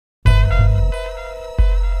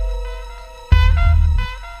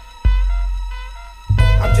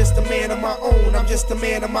just a man of my own. I'm just a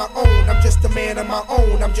man of my own. I'm just a man of my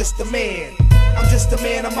own. I'm just a man. I'm just a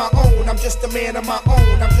man of my own. I'm just a man of my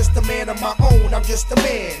own. I'm just a man of my own. I'm just a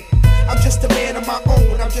man. I'm just a man of my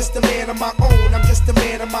own. I'm just a man of my own. I'm just a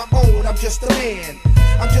man of my own. I'm just a man.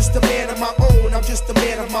 I'm just a man of my own. I'm just a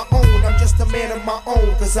man of my own. I'm just a man of my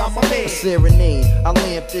own, cause I'm a man. A serenade, I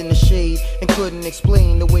lamped in the shade and couldn't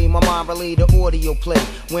explain the way my mind relayed the audio play.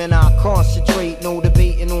 When I concentrate, no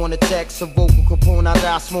debating on the text. A vocal component, I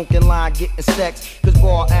die smoking line, getting sex. Cause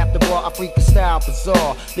bar after bar, I freak a style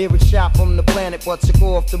bizarre. Lyrics shot from the planet, but took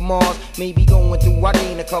off to Mars. Maybe going through, I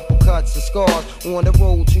gain a couple cuts and scars. On the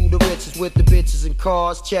road to the riches with the bitches and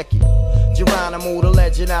cars. Check it. Geronimo, the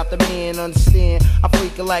legend, out the man, understand. I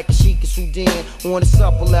freak it like a sheik of Sudan. On a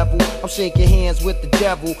supper level, I'm shaking hands with the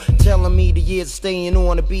devil, telling me the years of staying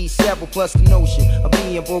on the beat several. Plus the notion of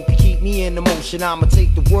being broke to keep me in the motion. I'ma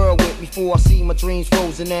take the world with me before I see my dreams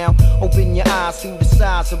frozen now. Open your eyes to the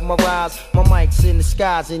size of my rise. My mic's in the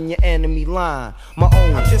skies in your enemy line. My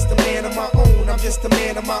own. I'm just a man of my own. I'm just a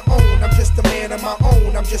man of my own. I'm just a man of my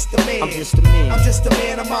own. I'm just a man. I'm just a man. I'm just a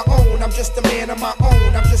man of my own. I'm just a man of my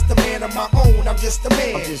own. I'm just a man of my own. I'm just a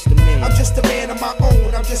man. I'm just a man. I'm just a man of my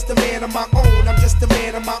own. I'm just a man of my own. I'm just a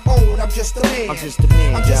man of my own. I'm just a man. I'm just a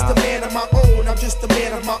man. I'm just a man of my own. I'm just a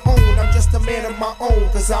man of my own. I'm just a man of my own,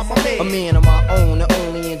 cause I'm a man. A man of my own, the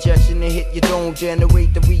only injection to hit your dome.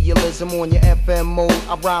 Generate the realism on your FM mode.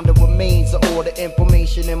 I rhyme the remains of all the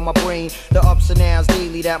information in my brain. The ups and downs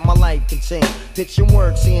daily that my life contains. Picture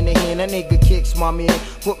works in the hand, that nigga kicks my man.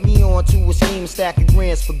 Put me on to a scheme, stacking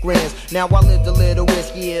grands for grands. Now I lived a little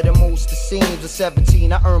riskier than most it seems. At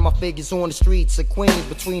 17, I earned my figures on the streets of Queens.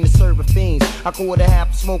 Between the serving fiends, I caught a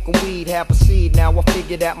half smoking weed, half a seed. Now I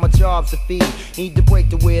figure that my job's to feed. Need to break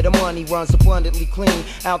to where the money runs abundantly clean.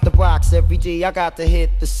 Out the box every day, I got to hit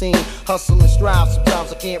the scene. Hustle and strive,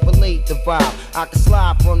 sometimes I can't relate the vibe. I can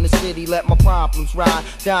slide from the city, let my problems ride.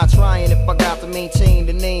 Die trying if I got to maintain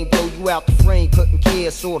the name. Blow you out the frame, couldn't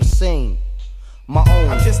care, sort of same. My own.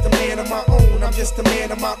 I'm just a man of my own. I'm just a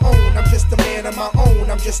man of my own. I'm just a man of my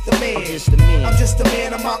own. I'm just a man. I'm just a man. I'm just a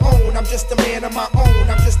man of my own. I'm just a man of my own.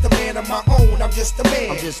 I'm just a man of my own. I'm just a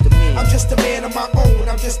man. I'm just a man. I'm just a man of my own.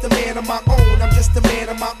 I'm just a man of my own. I'm just a man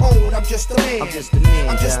of my own. I'm just a man. I'm just a man.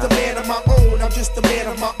 I'm just a man of my own. I'm just a man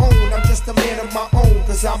of my own. I'm just a man of my own,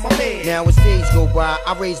 cause I'm a man. Now as days go by,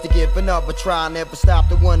 I raise to give another try. Never stop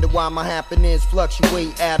to wonder why my happiness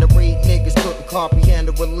fluctuate at a rate niggas couldn't comprehend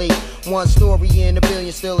or relate. One story in a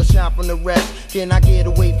billion, still a shot from the rest. Can I get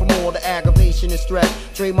away from all the aggravation and stress?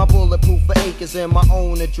 Trade my bulletproof for acres in my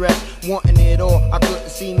own address. Wanting it all, I couldn't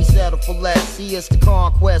see me settle for less. See, it's the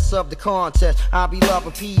conquest of the contest. I be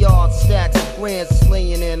loving PRs, stacks of grands,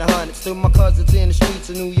 slaying in the hundreds. To my cousins in the streets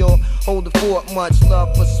of New York, hold the fort, much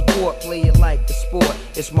love for support. Play it like the sport,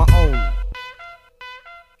 it's my own.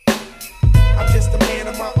 I'm just a man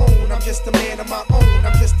of my own. I'm just a man of my own.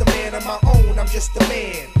 I'm just a man of my own. I'm just a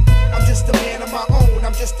man. I'm just a man of my own.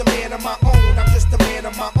 I'm just a man of my own. I'm just a man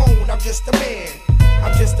of my own. I'm just a man.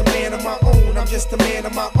 I'm just a man of my own. I'm just a man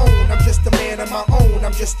of my own. I'm just a man of my own.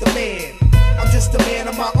 I'm just a man. I'm just a man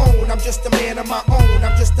of my own. I'm just a man of my own.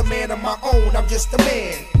 I'm just a man of my own. I'm just a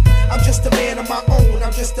man. I'm just a man of my own.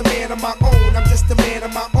 I'm just a man of my own. I'm just a man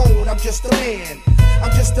of my own. I'm just a man. I'm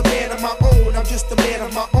just a man of my own. I'm just a man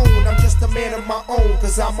of my own. I'm just a man of my own,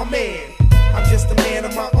 cause I'm a man. I'm just a man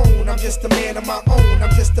of my own. I'm just a man of my own. I'm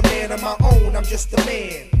just a man of my own. I'm just a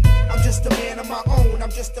man. I'm just a man of my own. I'm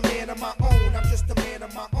just a man of my own. I'm just a man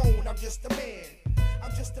of my own. I'm just a man.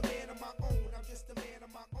 I'm just a man of my own.